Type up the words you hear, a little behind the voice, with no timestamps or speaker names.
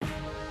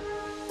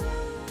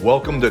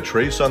Welcome to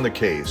Trace on the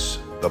Case,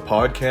 the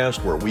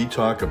podcast where we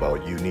talk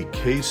about unique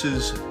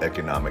cases,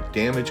 economic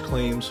damage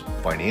claims,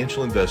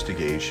 financial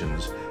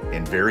investigations,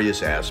 and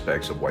various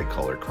aspects of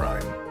white-collar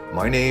crime.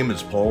 My name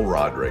is Paul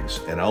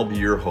Rodrigues, and I'll be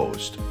your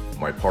host.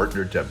 My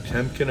partner Deb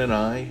Temkin and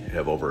I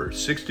have over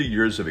 60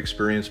 years of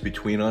experience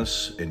between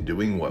us in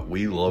doing what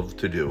we love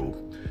to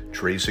do,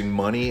 tracing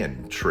money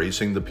and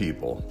tracing the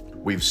people.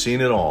 We've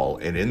seen it all,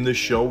 and in this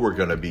show we're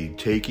going to be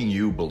taking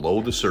you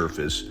below the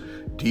surface,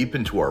 deep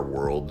into our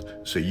world,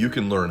 so you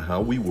can learn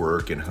how we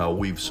work and how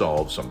we've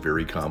solved some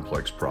very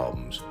complex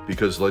problems.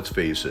 Because let's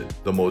face it,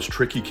 the most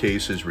tricky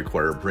cases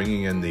require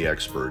bringing in the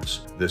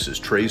experts. This is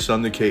Trace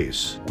on the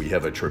Case. We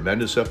have a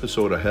tremendous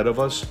episode ahead of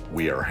us.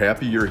 We are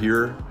happy you're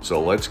here,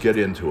 so let's get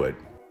into it.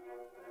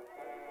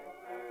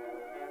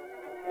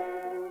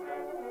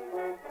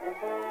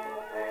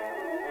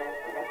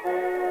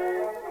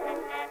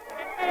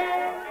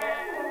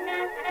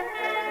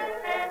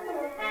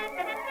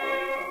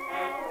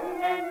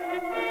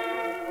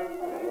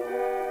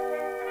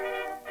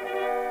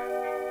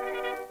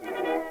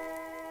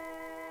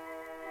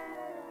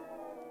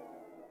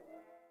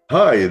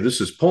 Hi,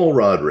 this is Paul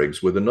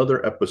Rodrigues with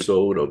another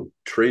episode of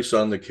Trace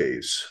on the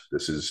Case.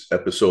 This is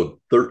episode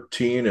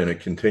 13 in a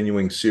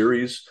continuing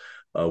series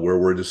where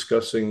we're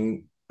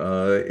discussing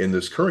in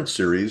this current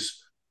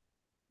series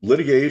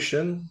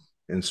litigation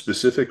and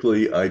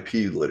specifically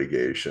IP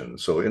litigation.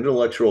 So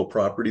intellectual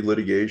property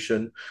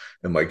litigation.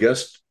 And my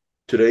guest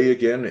today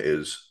again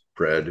is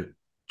Brad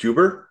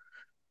Jubber.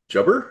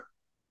 Jubber?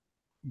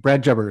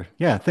 Brad Jubber.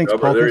 Yeah, thanks,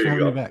 Jubber, Paul. there Thanks for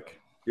you having me go. back.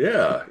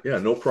 Yeah,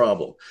 no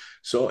problem.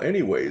 So,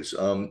 anyways,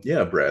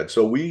 Brad.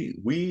 So we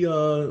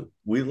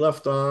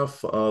left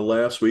off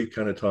last week,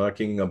 kind of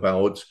talking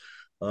about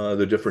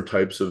the different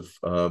types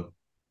of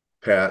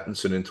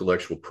patents and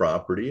intellectual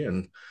property,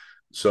 and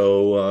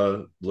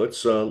so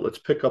let's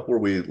pick up where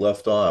we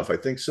left off. I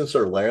think since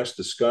our last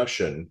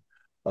discussion,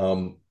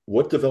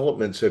 what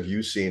developments have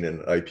you seen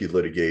in IP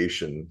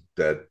litigation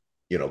that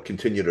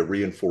continue to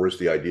reinforce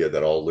the idea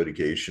that all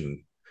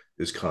litigation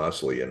is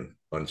costly and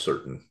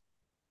uncertain?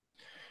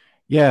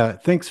 Yeah,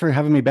 thanks for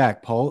having me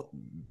back, Paul.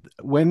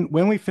 When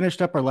we finished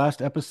up our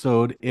last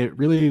episode, it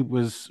really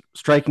was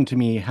striking to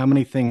me how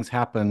many things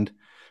happened.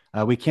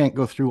 We can't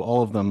go through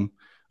all of them,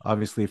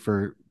 obviously,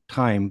 for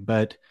time,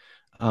 but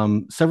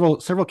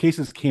several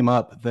cases came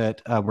up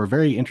that were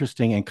very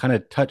interesting and kind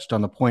of touched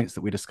on the points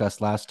that we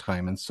discussed last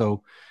time. And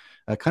so,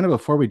 kind of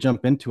before we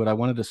jump into it, I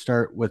wanted to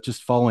start with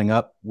just following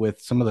up with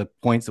some of the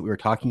points that we were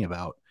talking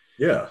about.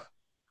 Yeah,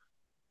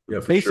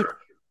 for Basic, sure.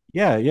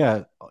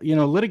 yeah.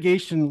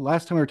 Litigation,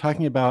 last time we were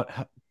talking about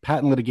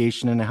patent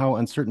litigation and how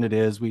uncertain it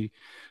is. We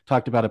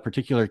talked about a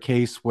particular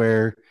case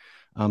where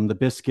the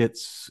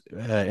biscuits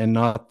and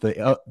not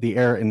the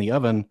air in the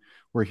oven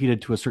were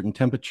heated to a certain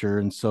temperature,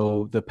 and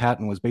so the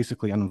patent was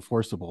basically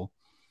unenforceable.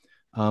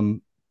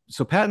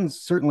 So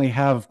patents certainly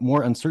have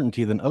more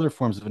uncertainty than other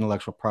forms of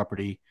intellectual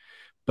property,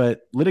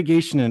 but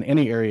litigation in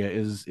any area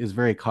is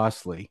very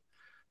costly.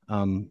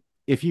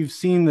 If you've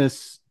seen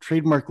this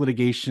trademark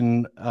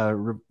litigation,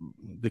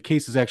 the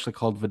case is actually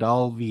called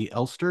Vidal v.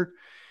 Elster,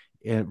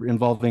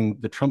 involving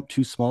the Trump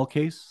Too Small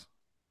case.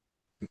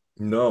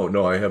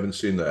 No, I haven't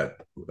seen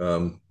that.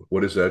 What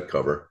does that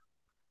cover?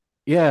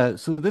 Yeah,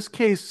 so this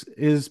case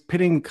is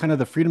pitting kind of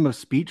the freedom of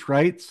speech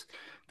rights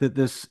that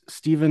this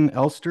Stephen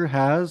Elster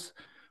has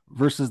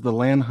versus the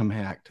Lanham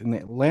Act. And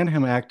the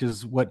Lanham Act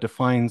is what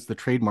defines the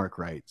trademark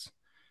rights.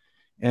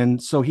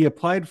 And so he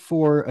applied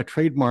for a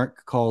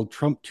trademark called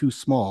Trump Too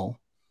Small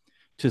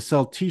to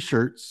sell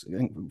T-shirts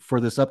for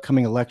this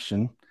upcoming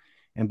election,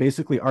 and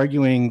basically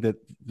arguing that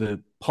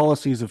the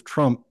policies of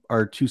Trump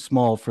are too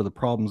small for the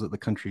problems that the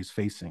country is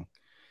facing.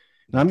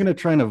 Now, I'm going to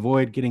try and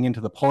avoid getting into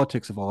the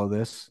politics of all of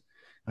this.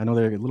 I know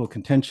they're a little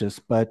contentious,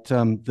 but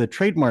the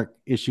trademark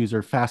issues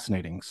are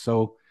fascinating.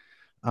 So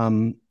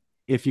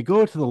if you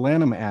go to the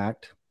Lanham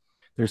Act,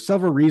 there's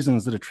several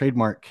reasons that a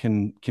trademark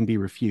can be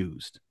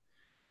refused.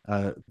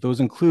 Those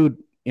include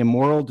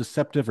immoral,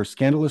 deceptive, or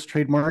scandalous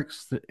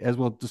trademarks. As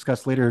we'll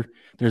discuss later,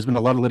 there's been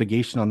a lot of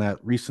litigation on that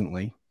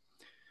recently.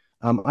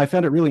 I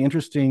found it really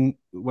interesting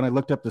when I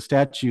looked up the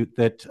statute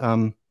that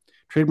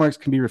trademarks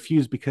can be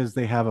refused because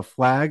they have a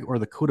flag or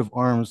the coat of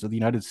arms of the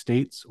United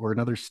States or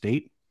another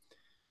state.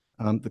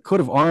 The coat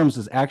of arms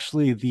is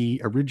actually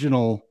the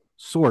original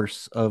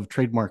source of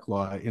trademark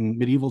law. In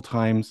medieval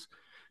times,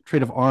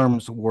 coat of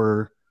arms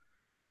were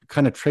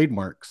kind of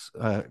trademarks.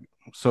 Coat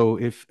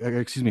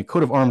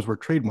of arms were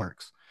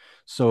trademarks.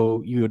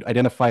 So you would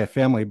identify a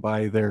family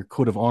by their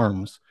coat of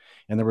arms.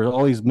 And there were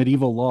all these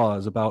medieval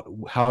laws about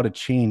how to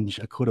change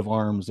a coat of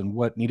arms and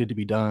what needed to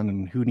be done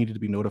and who needed to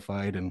be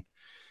notified. And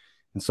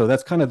so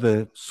that's kind of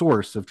the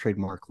source of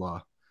trademark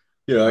law.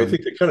 Yeah, I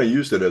think they kind of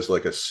used it as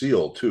like a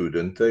seal too,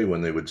 didn't they?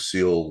 When they would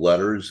seal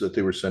letters that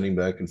they were sending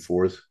back and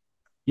forth.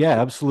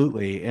 Yeah,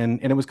 absolutely. And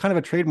it was kind of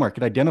a trademark.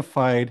 It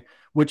identified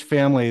which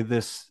family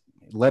this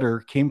letter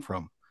came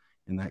from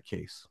in that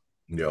case.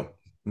 Yeah.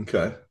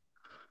 Okay.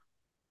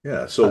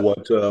 Yeah. So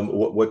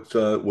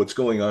Uh, what's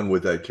going on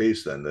with that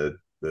case then?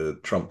 The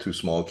Trump Too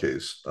Small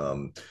case.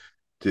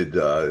 did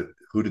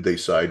who did they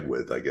side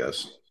with, I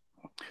guess?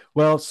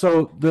 Well,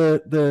 so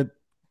the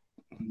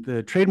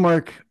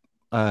trademark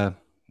uh,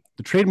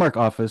 the trademark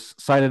office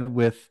sided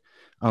with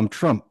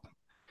Trump.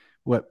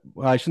 Well,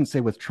 I shouldn't say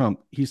with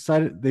Trump. He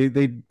sided.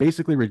 They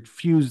basically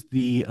refused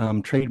the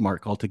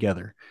trademark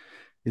altogether.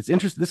 It's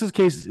interesting. This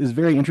case is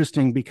very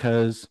interesting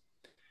because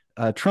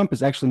Trump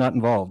is actually not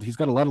involved. He's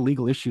got a lot of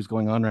legal issues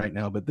going on right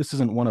now, but this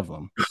isn't one of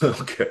them.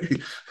 Okay.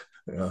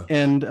 Yeah.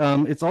 And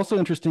it's also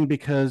interesting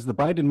because the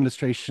Biden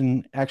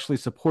administration actually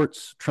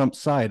supports Trump's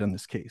side on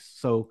this case.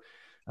 So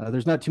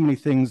there's not too many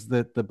things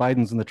that the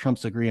Bidens and the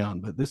Trumps agree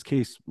on, but this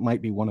case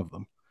might be one of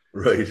them.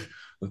 Right.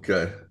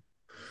 Okay.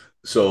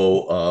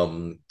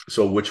 So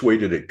which way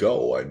did it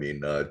go? I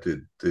mean,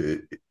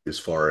 as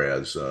far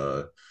as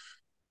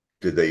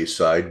did they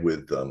side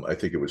with I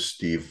think it was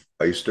Steve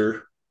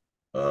Eister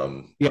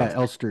on Yeah,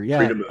 Elster. Yeah.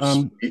 freedom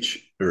of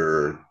speech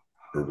or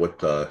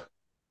what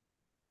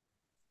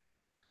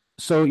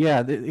So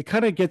yeah, it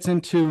kind of gets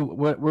into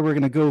where we're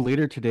going to go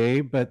later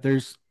today, but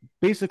there's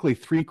basically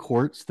three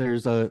courts.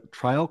 There's a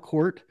trial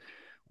court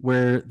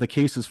where the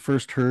case is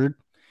first heard.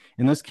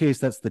 In this case,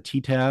 that's the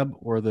TTAB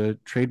or the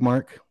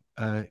trademark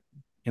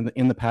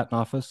in the patent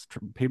office,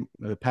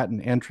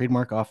 patent and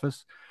trademark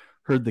office,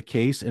 heard the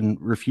case and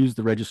refused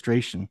the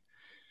registration.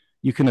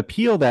 You can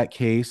appeal that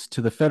case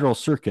to the federal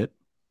circuit,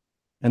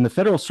 and the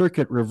federal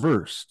circuit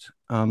reversed,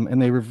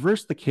 and they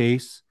reversed the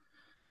case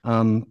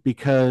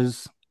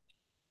because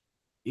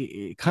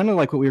kind of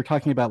like what we were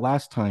talking about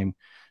last time,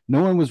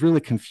 no one was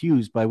really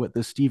confused by what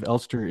this Steve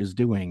Elster is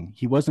doing.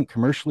 He wasn't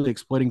commercially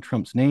exploiting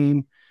Trump's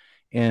name,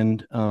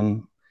 and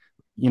the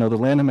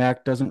Lanham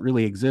Act doesn't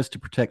really exist to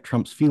protect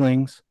Trump's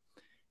feelings.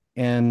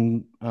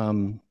 And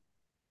the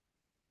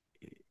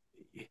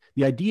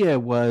idea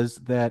was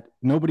that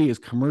nobody is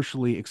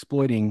commercially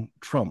exploiting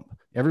Trump.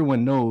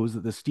 Everyone knows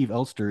that this Steve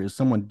Elster is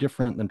someone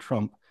different than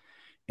Trump,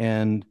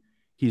 and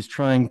he's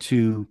trying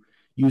to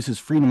use his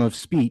freedom of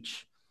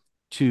speech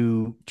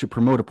to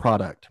promote a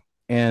product.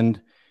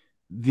 And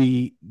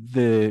the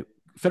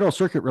Federal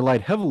Circuit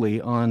relied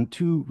heavily on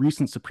two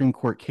recent Supreme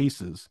Court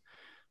cases.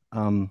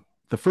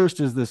 The first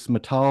is this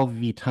Mattal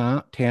v.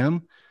 Tam.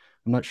 I'm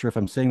not sure if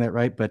I'm saying that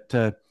right, but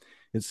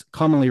it's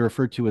commonly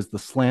referred to as the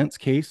Slants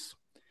case.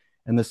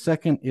 And the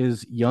second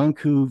is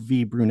Yanku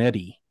v.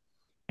 Brunetti.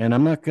 And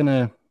I'm not going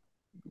to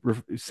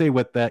say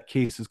what that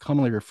case is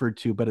commonly referred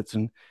to, but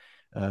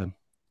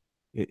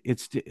it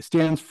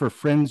stands for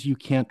Friends You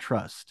Can't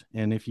Trust.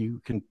 And if you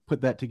can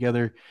put that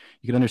together,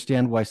 you can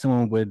understand why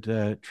someone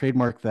would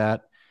trademark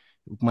that,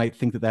 might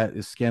think that that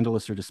is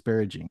scandalous or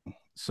disparaging.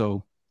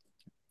 So,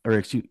 or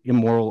excuse,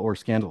 immoral or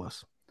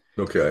scandalous.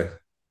 okay.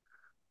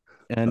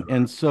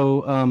 And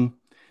so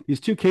these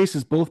two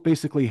cases both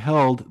basically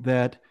held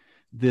that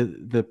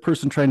the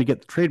person trying to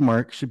get the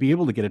trademark should be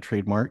able to get a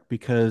trademark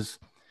because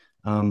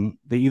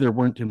they either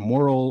weren't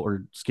immoral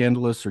or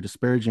scandalous or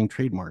disparaging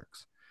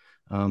trademarks.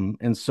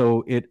 And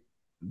so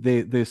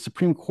the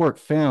Supreme Court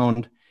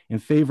found in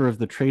favor of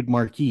the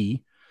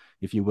trademarkee,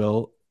 if you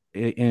will,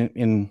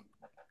 in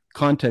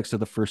context of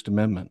the First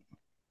Amendment.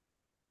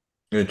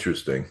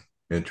 Interesting.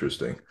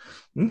 Interesting.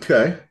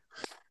 Okay.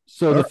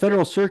 So All the right.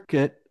 Federal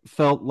Circuit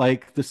felt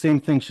like the same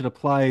thing should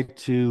apply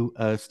to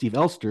Steve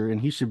Elster, and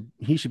he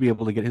should be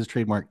able to get his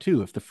trademark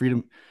too. If the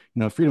freedom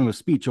of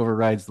speech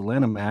overrides the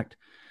Lanham Act,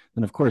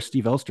 then of course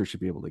Steve Elster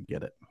should be able to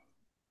get it.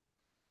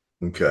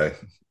 Okay.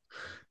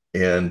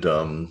 And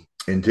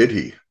did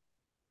he?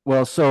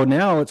 Well, so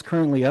now it's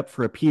currently up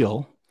for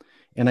appeal.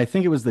 And I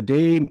think it was the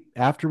day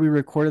after we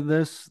recorded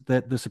this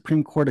that the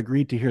Supreme Court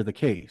agreed to hear the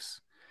case.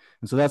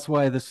 And so that's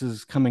why this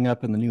is coming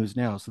up in the news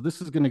now. So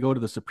this is going to go to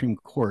the Supreme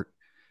Court.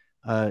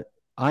 I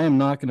am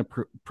not going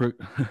to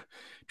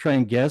try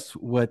and guess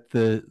what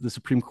the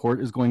Supreme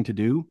Court is going to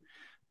do.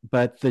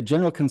 But the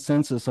general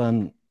consensus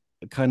on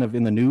kind of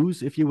in the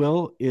news, if you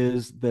will,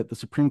 is that the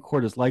Supreme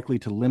Court is likely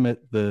to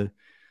limit the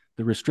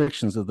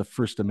restrictions of the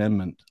First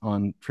Amendment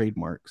on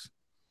trademarks.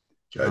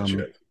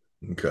 Gotcha.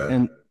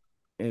 Okay.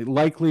 And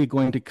likely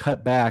going to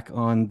cut back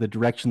on the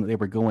direction that they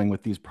were going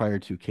with these prior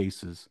two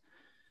cases.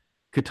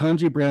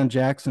 Ketanji Brown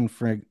Jackson,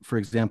 for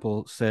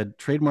example, said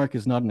trademark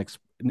is not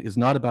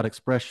about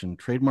expression.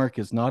 Trademark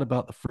is not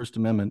about the First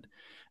Amendment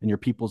and your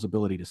people's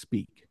ability to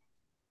speak.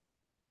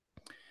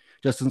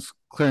 Justice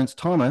Clarence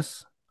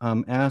Thomas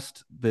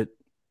asked that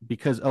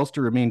because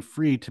Elster remained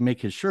free to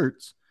make his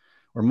shirts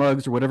or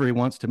mugs or whatever he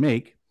wants to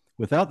make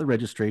without the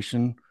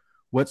registration,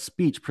 what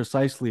speech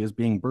precisely is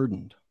being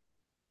burdened?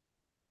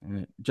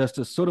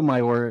 Justice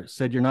Sotomayor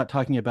said you're not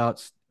talking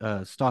about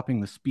stopping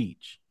the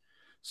speech.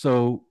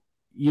 So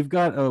you've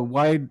got a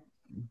wide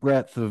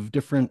breadth of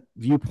different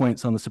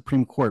viewpoints on the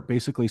Supreme Court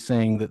basically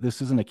saying that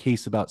this isn't a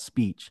case about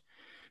speech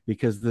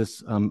because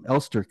this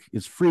Elster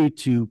is free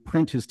to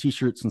print his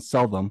t-shirts and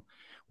sell them.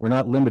 We're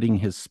not limiting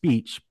his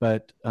speech,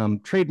 but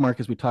trademark,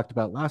 as we talked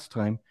about last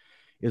time,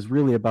 is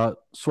really about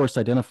source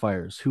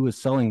identifiers, who is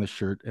selling the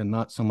shirt, and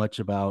not so much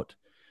about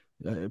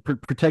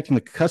protecting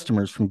the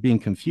customers from being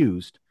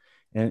confused,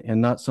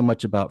 and not so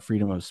much about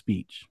freedom of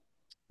speech.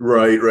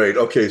 Right, right.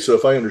 Okay, so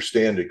if I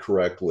understand it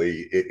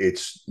correctly,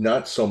 it's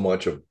not so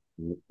much of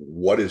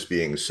what is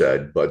being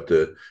said, but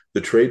the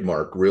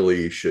trademark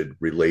really should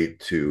relate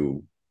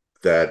to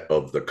that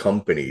of the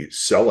company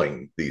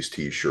selling these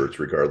t-shirts,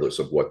 regardless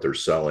of what they're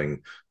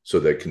selling, so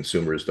that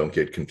consumers don't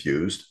get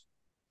confused.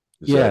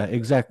 Is that Yeah,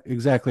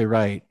 exactly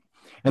right.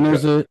 And okay?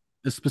 there's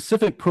a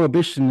specific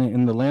prohibition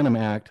in the Lanham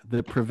Act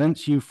that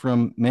prevents you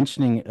from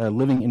mentioning a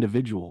living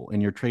individual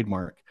in your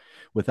trademark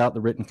without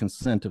the written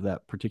consent of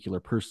that particular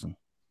person.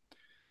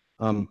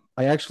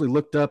 I actually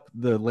looked up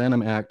the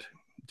Lanham Act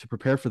to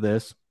prepare for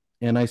this,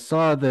 and I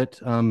saw that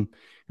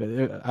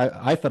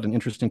I thought an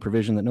interesting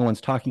provision that no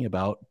one's talking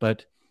about,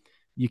 but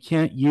you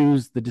can't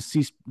use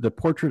the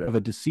portrait of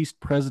a deceased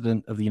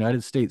president of the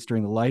United States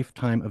during the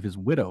lifetime of his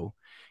widow,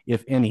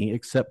 if any,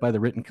 except by the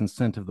written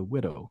consent of the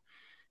widow.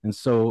 And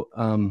so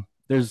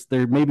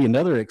there may be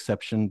another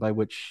exception by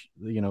which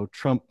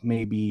Trump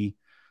may be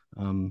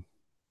um,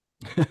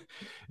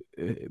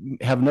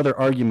 have another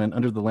argument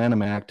under the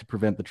Lanham Act to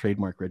prevent the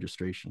trademark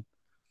registration.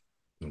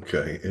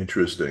 Okay,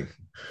 interesting.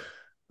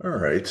 All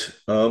right.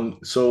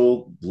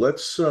 So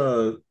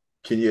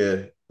can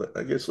you,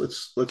 I guess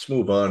let's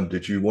move on.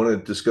 Did you want to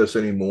discuss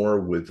any more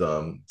with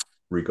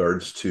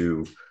regards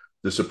to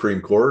the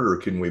Supreme Court, or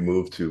can we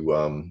move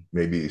to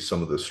maybe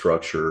some of the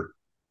structure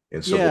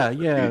and civil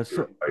Yeah. procedure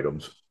So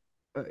items?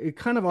 it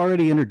kind of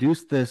already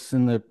introduced this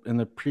in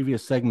the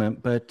previous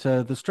segment, but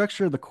the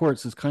structure of the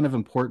courts is kind of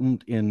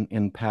important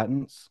in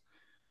patents,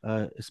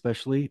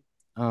 especially.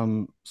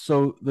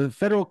 So the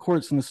federal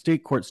courts and the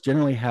state courts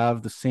generally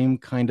have the same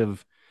kind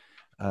of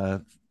uh,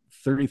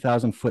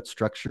 30,000 foot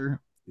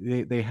structure.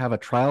 They have a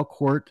trial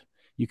court.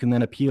 You can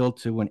then appeal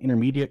to an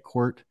intermediate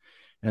court,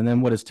 and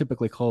then what is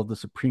typically called the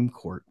Supreme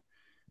Court.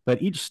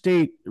 But each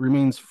state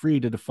remains free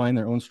to define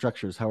their own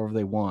structures however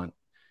they want.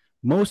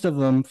 Most of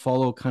them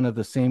follow kind of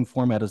the same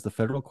format as the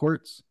federal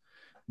courts,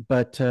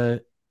 but I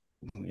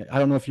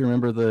don't know if you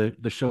remember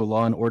the show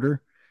Law and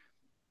Order.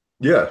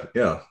 Yeah,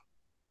 yeah.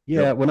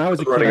 Yeah, Yep. when I was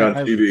a It's kid, running on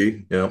I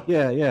TV. Yeah.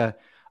 yeah,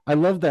 I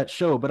loved that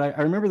show, but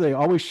I remember they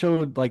always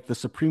showed like the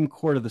Supreme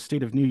Court of the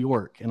state of New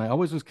York, and I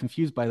always was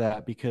confused by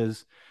that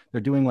because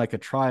they're doing like a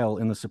trial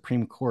in the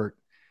Supreme Court.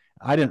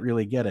 I didn't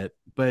really get it,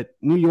 but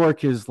New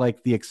York is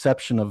like the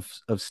exception of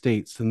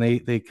states, and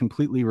they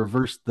completely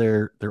reversed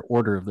their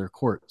order of their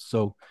courts.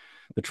 So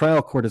the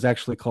trial court is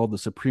actually called the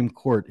Supreme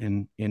Court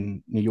in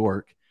New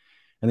York,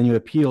 and then you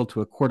appeal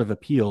to a court of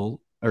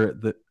appeal or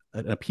the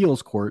an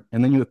appeals court,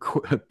 and then you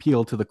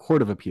appeal to the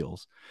Court of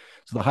Appeals.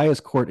 So the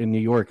highest court in New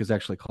York is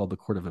actually called the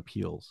Court of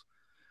Appeals.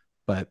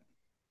 But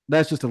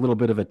that's just a little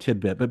bit of a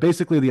tidbit. But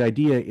basically, the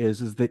idea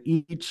is that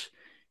each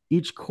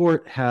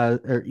court has,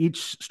 or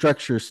each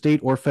structure, state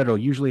or federal,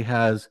 usually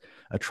has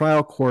a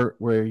trial court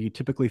where you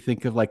typically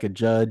think of like a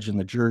judge and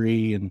the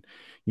jury and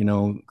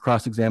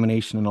cross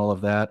examination and all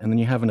of that, and then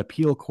you have an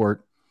appeal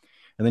court,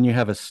 and then you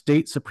have a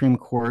state Supreme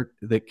Court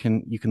that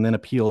you can then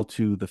appeal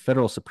to the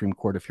federal Supreme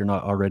Court if you're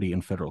not already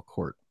in federal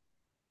court.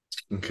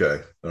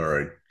 Okay. All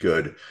right.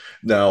 Good.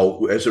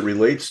 Now, as it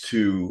relates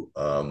to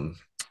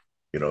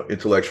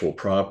intellectual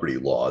property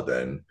law,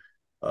 then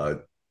uh,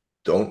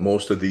 don't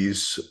most of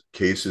these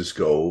cases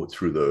go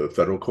through the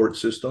federal court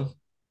system?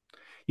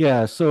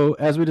 Yeah, so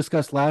as we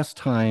discussed last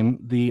time,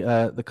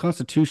 the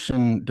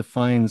Constitution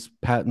defines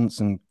patents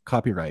and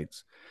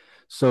copyrights.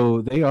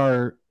 So they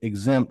are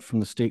exempt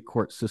from the state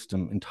court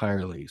system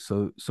entirely.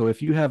 So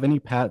if you have any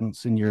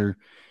patents in your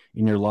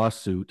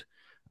lawsuit,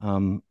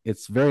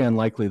 it's very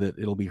unlikely that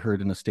it'll be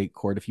heard in a state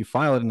court. If you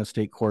file it in a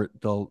state court,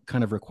 they'll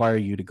kind of require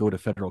you to go to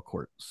federal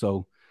court.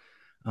 So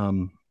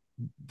um,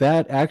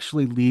 that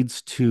actually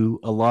leads to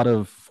a lot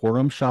of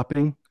forum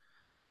shopping.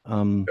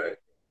 Um, Okay.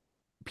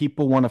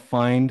 People want to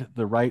find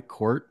the right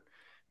court,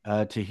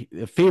 to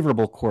a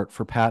favorable court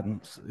for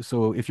patents.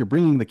 So if you're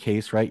bringing the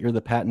case, right, you're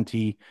the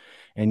patentee,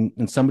 and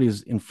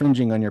somebody's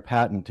infringing on your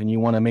patent, and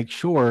you want to make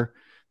sure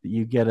that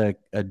you get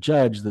a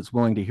judge that's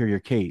willing to hear your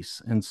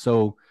case. And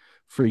so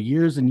for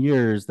years and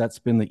years, that's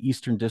been the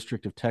Eastern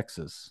District of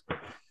Texas.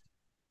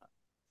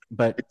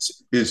 But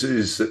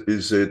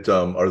Is it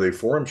are they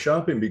forum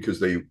shopping because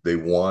they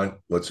want,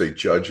 let's say,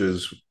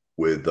 judges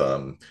with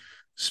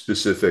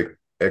specific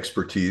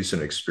expertise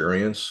and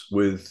experience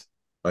with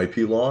IP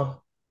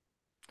law?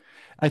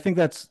 I think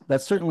that's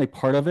certainly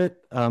part of it.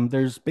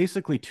 There's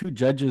basically two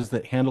judges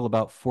that handle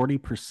about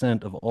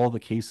 40% of all the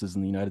cases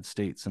in the United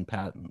States in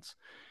patents.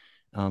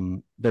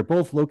 They're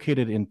both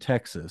located in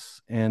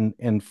Texas,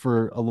 and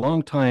for a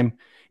long time,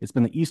 it's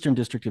been the Eastern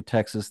District of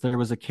Texas. There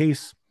was a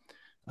case,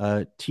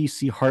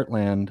 TC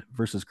Heartland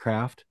versus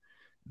Kraft,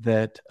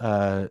 that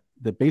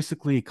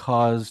basically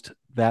caused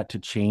that to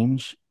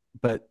change.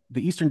 But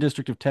the Eastern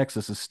District of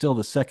Texas is still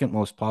the second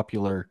most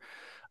popular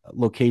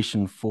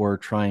location for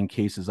trying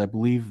cases. I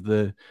believe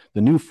the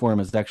new forum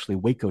is actually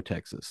Waco,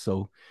 Texas.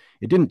 So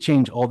it didn't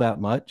change all that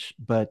much,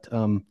 but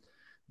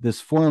this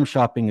forum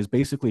shopping is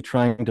basically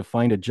trying to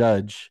find a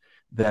judge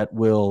that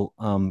will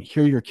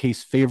hear your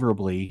case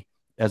favorably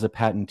as a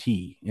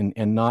patentee,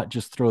 and not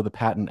just throw the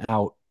patent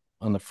out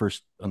on the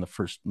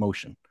first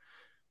motion.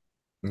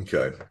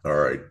 Okay. All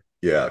right.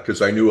 Yeah,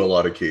 because I knew a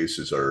lot of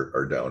cases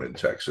are down in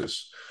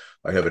Texas.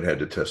 I haven't had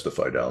to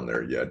testify down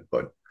there yet,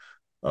 but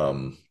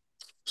um,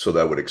 so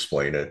that would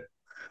explain it.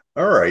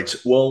 All right.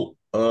 Well,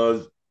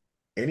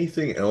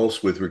 anything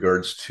else with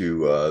regards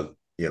to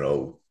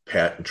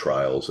patent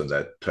trials and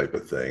that type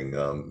of thing?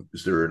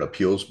 Is there an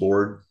appeals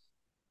board?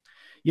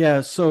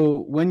 Yeah, so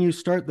when you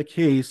start the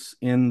case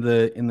in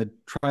the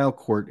trial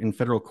court in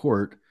federal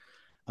court,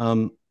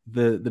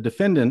 the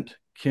defendant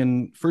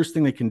can first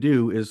thing they can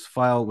do is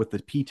file with the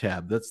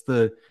PTAB. That's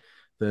the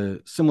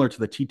similar to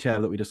the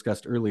TTAB that we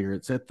discussed earlier.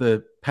 It's at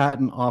the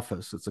patent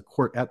office. It's a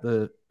court at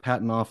the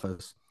patent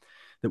office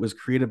that was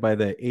created by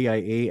the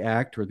AIA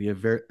Act or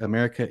the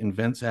America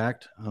Invents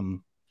Act.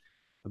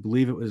 I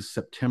believe it was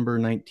September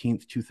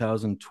 19th,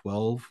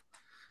 2012.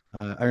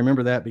 I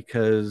remember that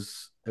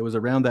because it was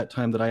around that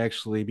time that I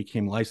actually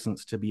became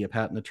licensed to be a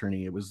patent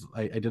attorney.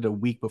 I did a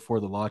week before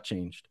the law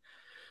changed.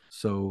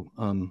 So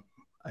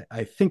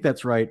I think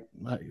that's right.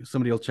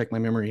 Somebody will check my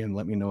memory and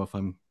let me know if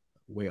I'm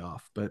way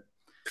off. But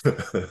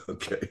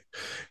Okay.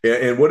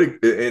 And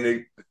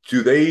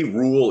do they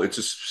rule? It's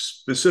a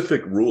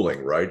specific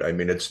ruling, right? I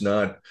mean, it's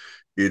not.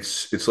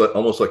 It's like,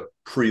 almost like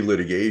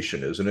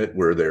pre-litigation, isn't it?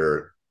 Where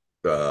they're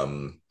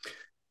um,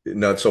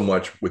 not so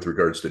much with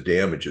regards to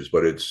damages,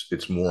 but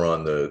it's more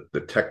on the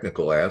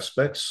technical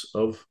aspects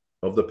of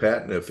the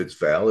patent, if it's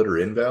valid or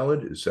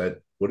invalid. Is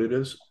that what it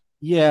is?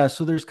 yeah,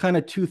 so there's kind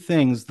of two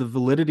things: the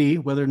validity,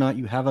 whether or not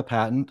you have a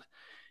patent,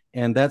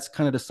 and that's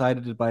kind of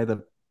decided by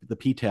the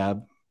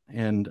PTAB,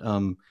 and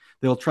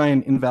they'll try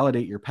and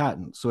invalidate your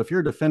patent. So if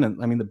you're a defendant,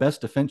 I mean, the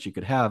best defense you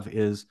could have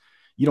is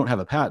you don't have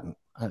a patent.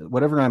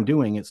 Whatever I'm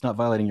doing, it's not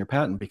violating your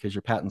patent because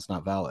your patent's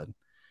not valid.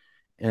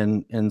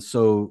 And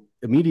so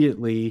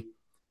immediately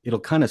it'll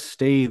kind of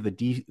stay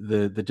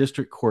the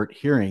district court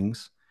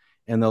hearings,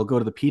 and they'll go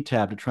to the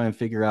PTAB to try and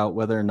figure out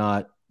whether or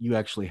not you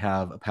actually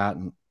have a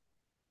patent.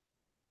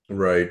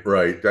 Right,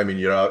 right. I mean,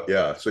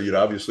 yeah. So you'd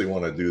obviously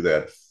want to do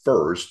that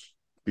first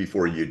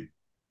before you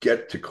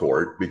get to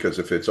court, because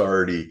if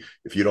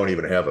you don't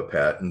even have a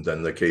patent,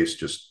 then the case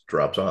just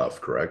drops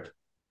off, correct?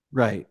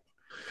 Right.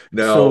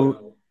 Now,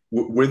 So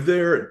with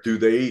their, do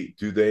they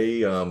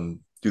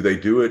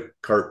do it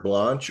carte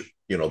blanche,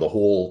 the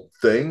whole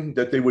thing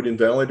that they would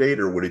invalidate,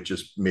 or would it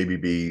just maybe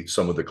be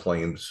some of the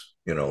claims,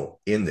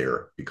 in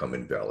there become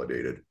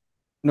invalidated?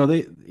 no,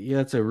 yeah,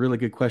 that's a really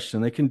good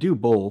question. They can do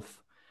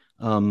both.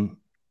 Um,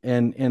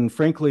 and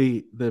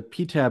frankly, the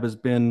PTAB has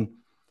been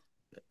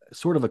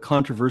sort of a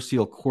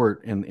controversial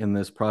court in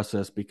this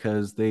process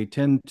because they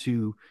tend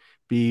to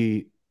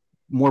be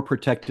more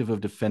protective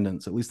of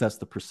defendants. At least that's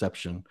the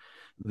perception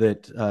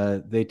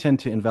that they tend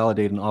to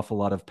invalidate an awful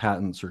lot of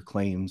patents or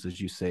claims, as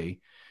you say.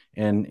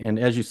 And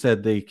as you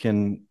said, they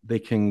can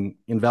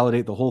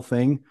invalidate the whole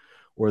thing,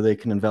 or they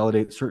can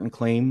invalidate certain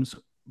claims.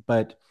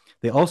 But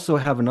they also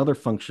have another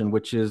function,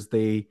 which is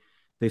they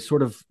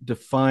sort of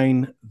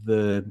define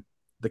the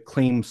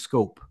claim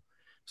scope.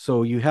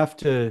 So you have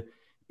to,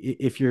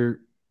 if you're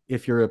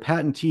a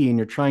patentee and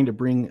you're trying to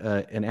bring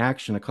an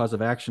action, a cause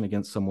of action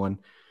against someone,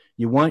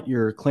 you want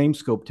your claim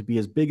scope to be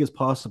as big as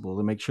possible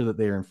to make sure that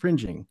they are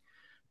infringing.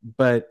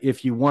 But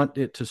if you want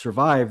it to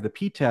survive the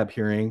PTAB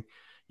hearing,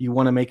 you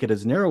want to make it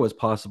as narrow as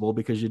possible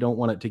because you don't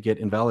want it to get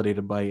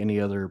invalidated by any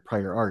other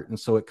prior art. And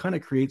so it kind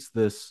of creates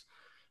this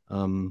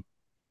um,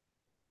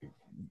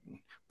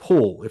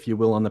 pull, if you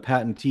will, on the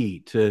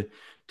patentee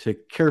to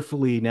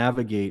carefully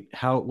navigate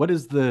what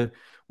is the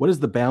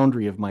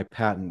boundary of my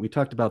patent. We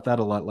talked about that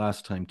a lot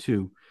last time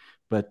too,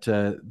 but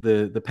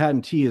the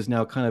patentee is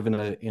now kind of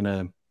in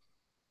a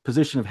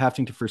position of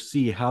having to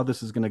foresee how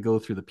this is going to go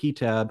through the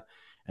PTAB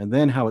and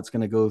then how it's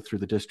going to go through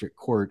the district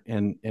court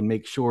and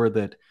make sure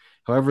that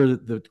however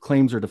the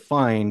claims are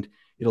defined,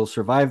 it'll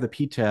survive the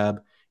PTAB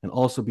and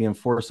also be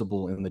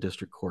enforceable in the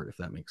district court, if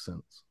that makes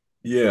sense.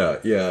 Yeah,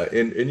 yeah,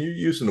 and you're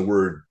using the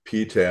word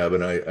PTAB,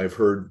 and I've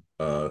heard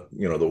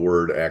the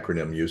word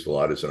acronym used a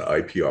lot as an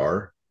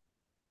IPR.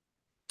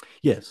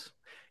 Yes.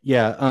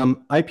 Yeah.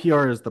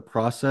 IPR is the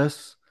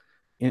process.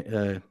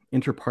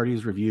 Inter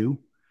parties review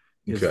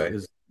Okay,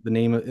 is the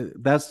name of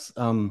that's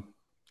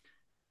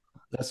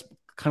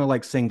kind of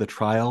like saying the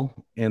trial,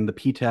 and the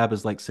PTAB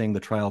is like saying the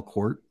trial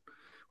court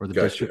or the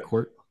district gotcha.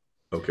 court.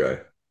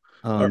 Okay,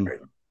 all Um, right.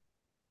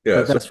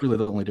 Yeah, but so that's really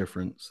the only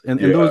difference. And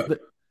yeah,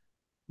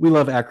 we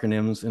love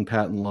acronyms in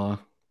patent law.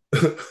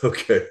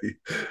 okay,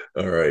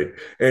 all right.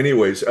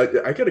 Anyways,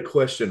 I got a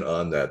question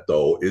on that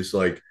though. Is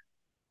like,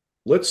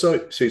 let's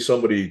say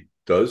somebody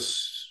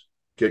does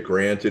get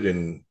granted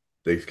and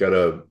they've got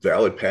a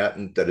valid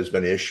patent that has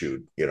been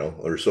issued,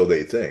 or so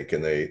they think,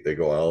 and they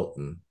go out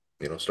and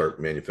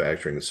start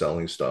manufacturing and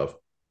selling stuff.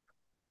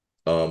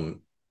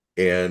 Um,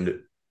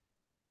 and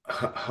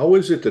how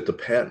is it that the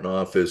patent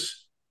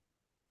office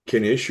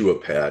can issue a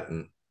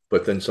patent,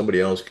 but then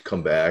somebody else can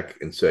come back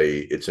and say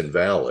it's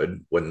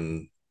invalid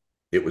when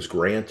it was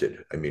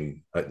granted? I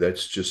mean,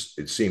 that's just,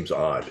 it seems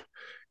odd.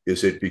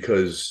 Is it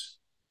because,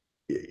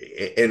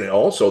 and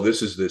also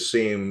this is the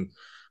same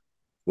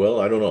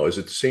Well, I don't know. Is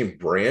it the same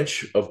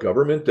branch of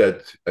government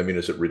that, I mean,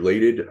 is it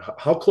related?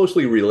 How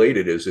closely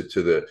related is it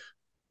to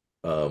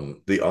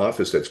the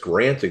office that's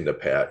granting the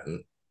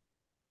patent?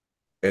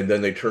 And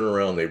then they turn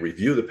around, they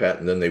review the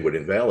patent, then they would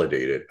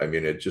invalidate it. I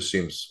mean, it just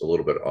seems a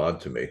little bit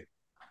odd to me.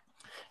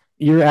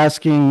 You're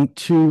asking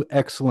two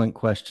excellent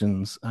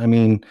questions. I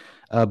mean,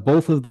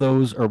 both of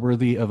those are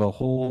worthy of a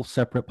whole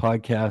separate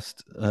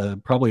podcast,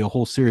 probably a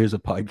whole series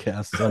of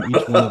podcasts on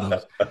each one of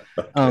those.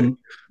 Okay.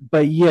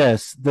 But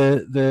yes,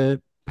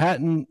 the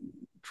patent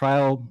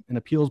trial and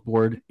appeals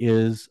board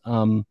is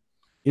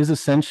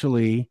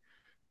essentially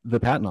the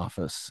patent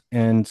office,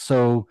 and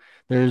so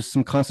there's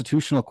some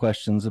constitutional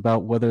questions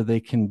about whether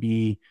they can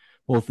be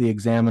both the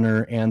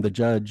examiner and the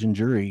judge and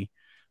jury.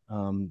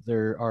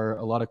 There are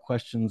a lot of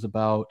questions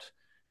about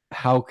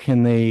how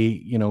can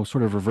they,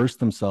 sort of reverse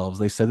themselves.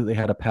 They said that they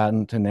had a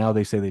patent, and now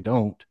they say they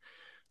don't.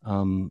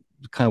 Kind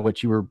of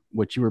what you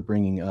were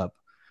bringing up.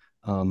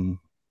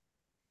 Um,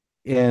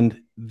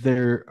 and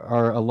there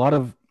are a lot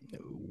of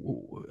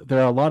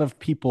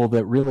people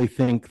that really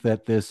think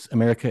that this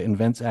America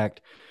Invents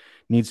Act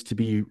needs to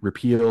be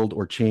repealed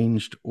or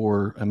changed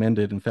or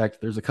amended. In fact,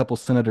 there's a couple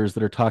senators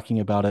that are talking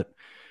about it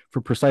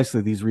for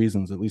precisely these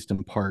reasons, at least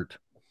in part.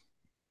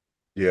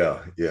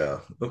 Yeah, yeah.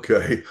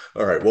 Okay.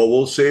 All right. Well,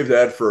 we'll save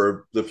that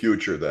for the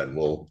future then.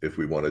 We'll, if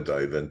we want to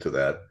dive into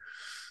that.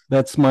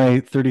 That's my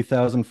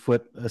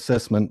 30,000-foot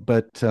assessment.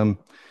 But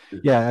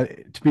yeah,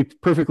 to be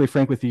perfectly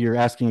frank with you, you're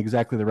asking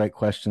exactly the right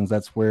questions.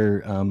 That's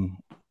where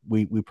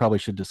we probably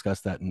should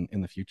discuss that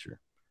in the future.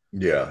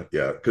 Yeah,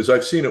 yeah. Because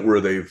I've seen it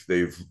where they've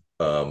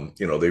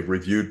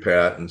reviewed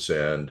patents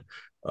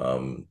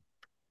um,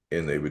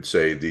 and they would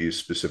say these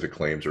specific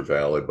claims are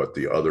valid, but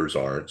the others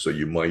aren't. So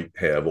you might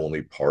have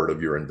only part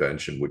of your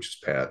invention which is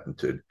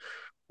patented,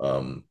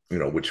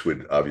 which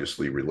would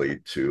obviously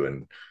relate to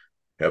and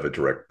have a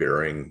direct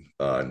bearing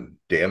on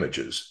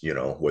damages,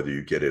 whether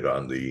you get it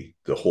on the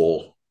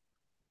whole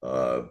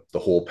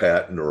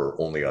patent or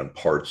only on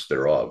parts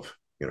thereof.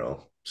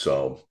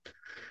 So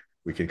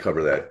we can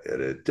cover that at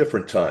a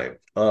different time.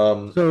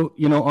 So,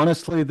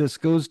 honestly, this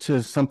goes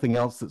to something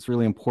else that's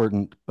really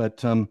important,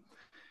 but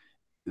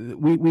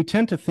we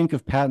tend to think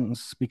of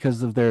patents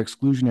because of their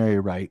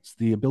exclusionary rights,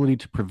 the ability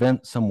to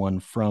prevent someone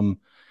from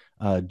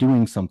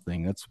doing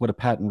something. That's what a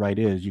patent right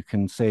is. You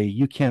can say,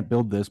 you can't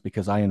build this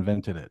because I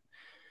invented it.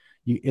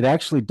 It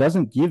actually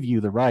doesn't give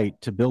you the right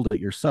to build it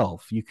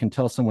yourself. You can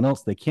tell someone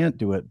else they can't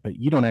do it, but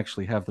you don't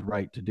actually have the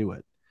right to do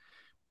it.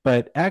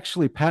 But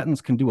actually,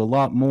 patents can do a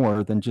lot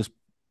more than just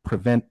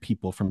prevent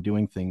people from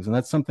doing things. And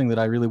that's something that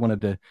I really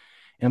wanted to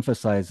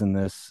emphasize in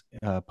this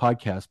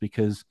podcast,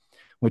 because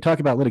when we talk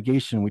about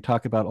litigation, we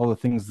talk about all the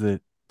things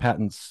that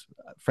patents,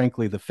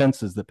 frankly, the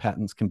fences that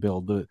patents can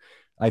build,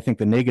 I think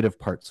the negative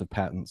parts of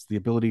patents, the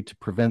ability to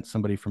prevent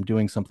somebody from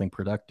doing something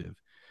productive.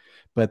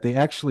 But they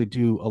actually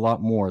do a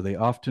lot more. They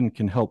often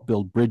can help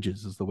build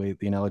bridges, is the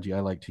analogy I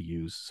like to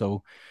use.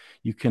 So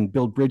you can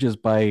build bridges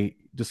by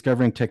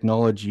discovering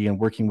technology and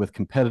working with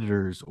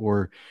competitors,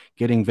 or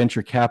getting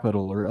venture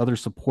capital or other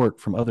support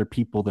from other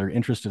people that are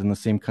interested in the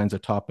same kinds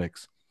of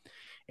topics.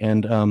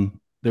 And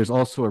there's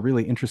also a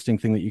really interesting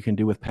thing that you can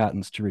do with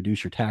patents to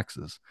reduce your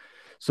taxes.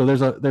 So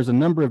there's a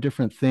number of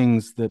different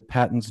things that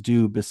patents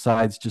do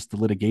besides just the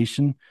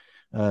litigation.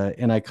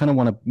 And I kind of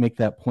want to make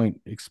that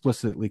point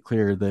explicitly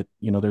clear that,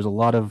 there's a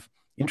lot of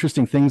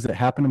interesting things that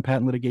happen in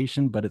patent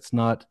litigation, but it's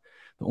not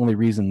the only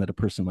reason that a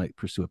person might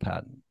pursue a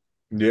patent.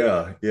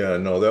 Yeah, yeah,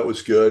 no, that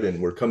was good.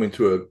 And we're coming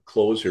to a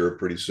close here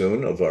pretty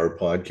soon of our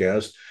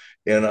podcast.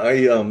 And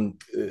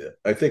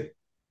I think,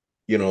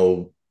 you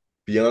know,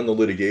 beyond the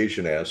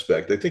litigation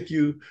aspect, I think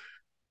you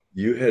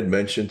had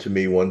mentioned to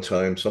me one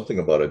time something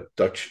about a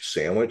Dutch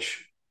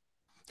sandwich.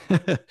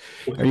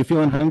 Are you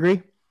feeling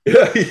hungry?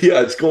 Yeah,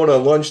 yeah, it's going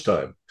on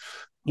lunchtime.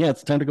 Yeah,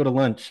 it's time to go to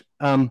lunch.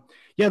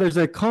 Yeah, there's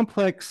a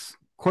complex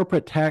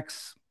corporate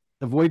tax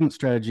avoidance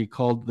strategy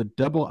called the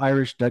double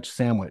Irish Dutch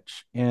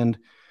sandwich. And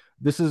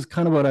this is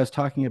kind of what I was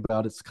talking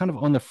about. It's kind of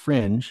on the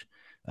fringe.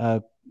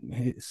 Uh,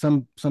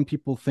 some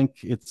people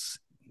think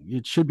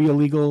it should be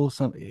illegal.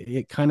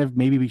 It kind of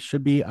maybe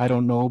should be. I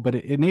don't know, but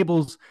it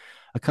enables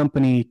a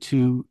company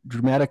to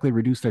dramatically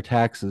reduce their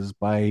taxes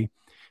by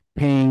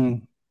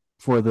paying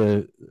for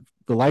the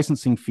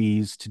licensing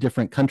fees to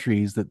different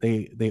countries that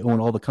they own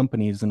all the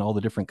companies in all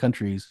the different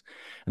countries,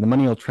 and the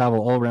money will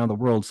travel all around the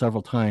world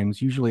several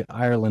times. Usually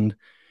Ireland,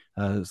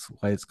 is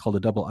why it's called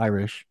a double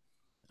Irish.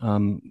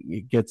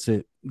 It gets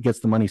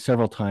the money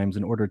several times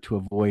in order to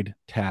avoid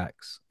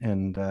tax.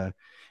 And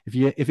if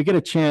you get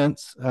a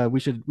chance, we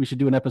should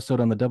do an episode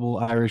on the double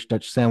Irish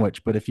Dutch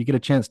sandwich. But if you get a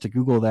chance to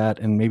Google that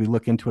and maybe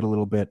look into it a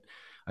little bit,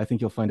 I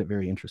think you'll find it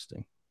very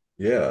interesting.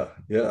 Yeah,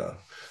 yeah.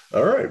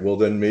 All right. Well,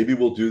 then maybe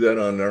we'll do that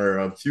on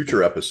our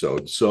future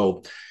episode.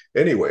 So,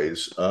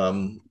 anyways,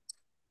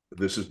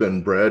 this has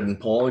been Brad and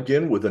Paul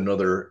again with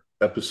another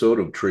episode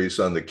of Trace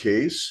on the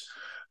Case.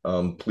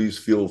 Please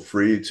feel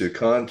free to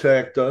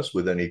contact us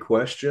with any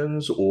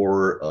questions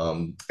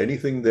or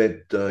anything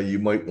that you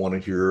might want to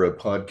hear a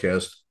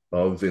podcast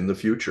of in the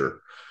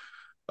future.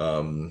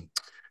 Um,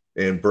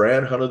 And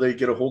Brad, how do they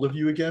get a hold of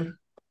you again?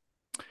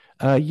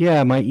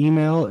 Yeah, my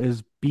email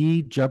is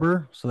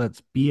bjubber, so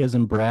that's B as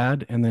in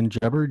Brad, and then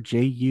Jubber,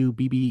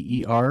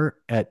 Jubber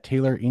at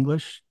Taylor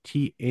English,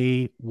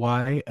 Taylor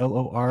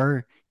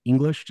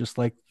English, just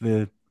like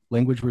the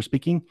language we're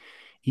speaking,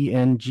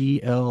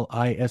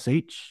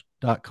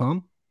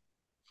 English.com.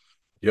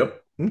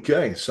 Yep.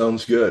 Okay,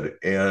 sounds good.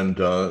 And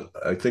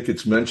I think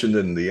it's mentioned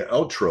in the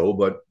outro,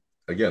 but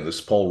again, this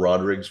is Paul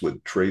Rodrigues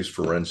with Trace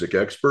Forensic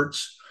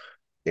Experts,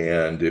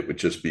 and it would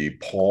just be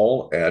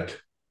Paul at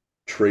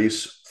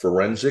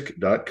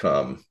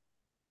traceforensic.com.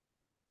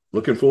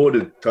 Looking forward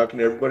to talking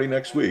to everybody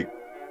next week.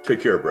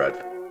 Take care,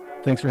 Brad.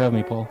 Thanks for having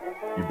me, Paul.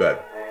 You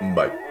bet.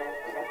 Bye.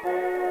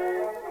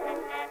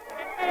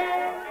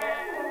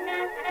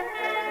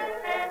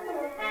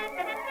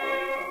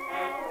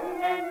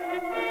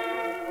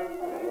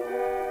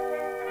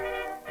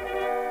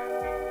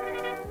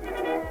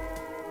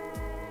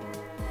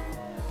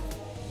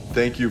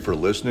 Thank you for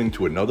listening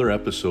to another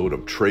episode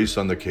of Trace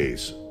on the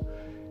Case.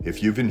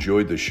 If you've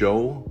enjoyed the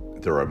show,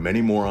 there are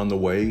many more on the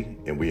way,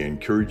 and we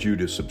encourage you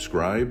to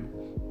subscribe,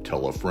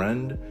 tell a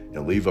friend,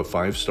 and leave a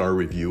 5-star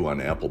review on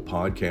Apple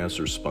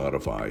Podcasts or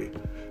Spotify.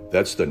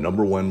 That's the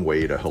 #1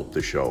 way to help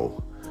the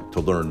show.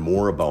 To learn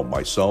more about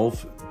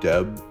myself,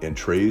 Deb, and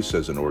Trace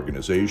as an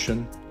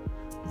organization,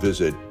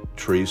 visit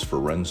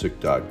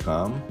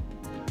traceforensic.com.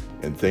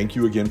 And thank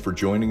you again for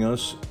joining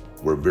us.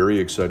 We're very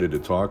excited to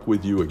talk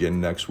with you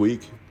again next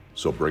week,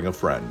 so bring a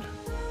friend.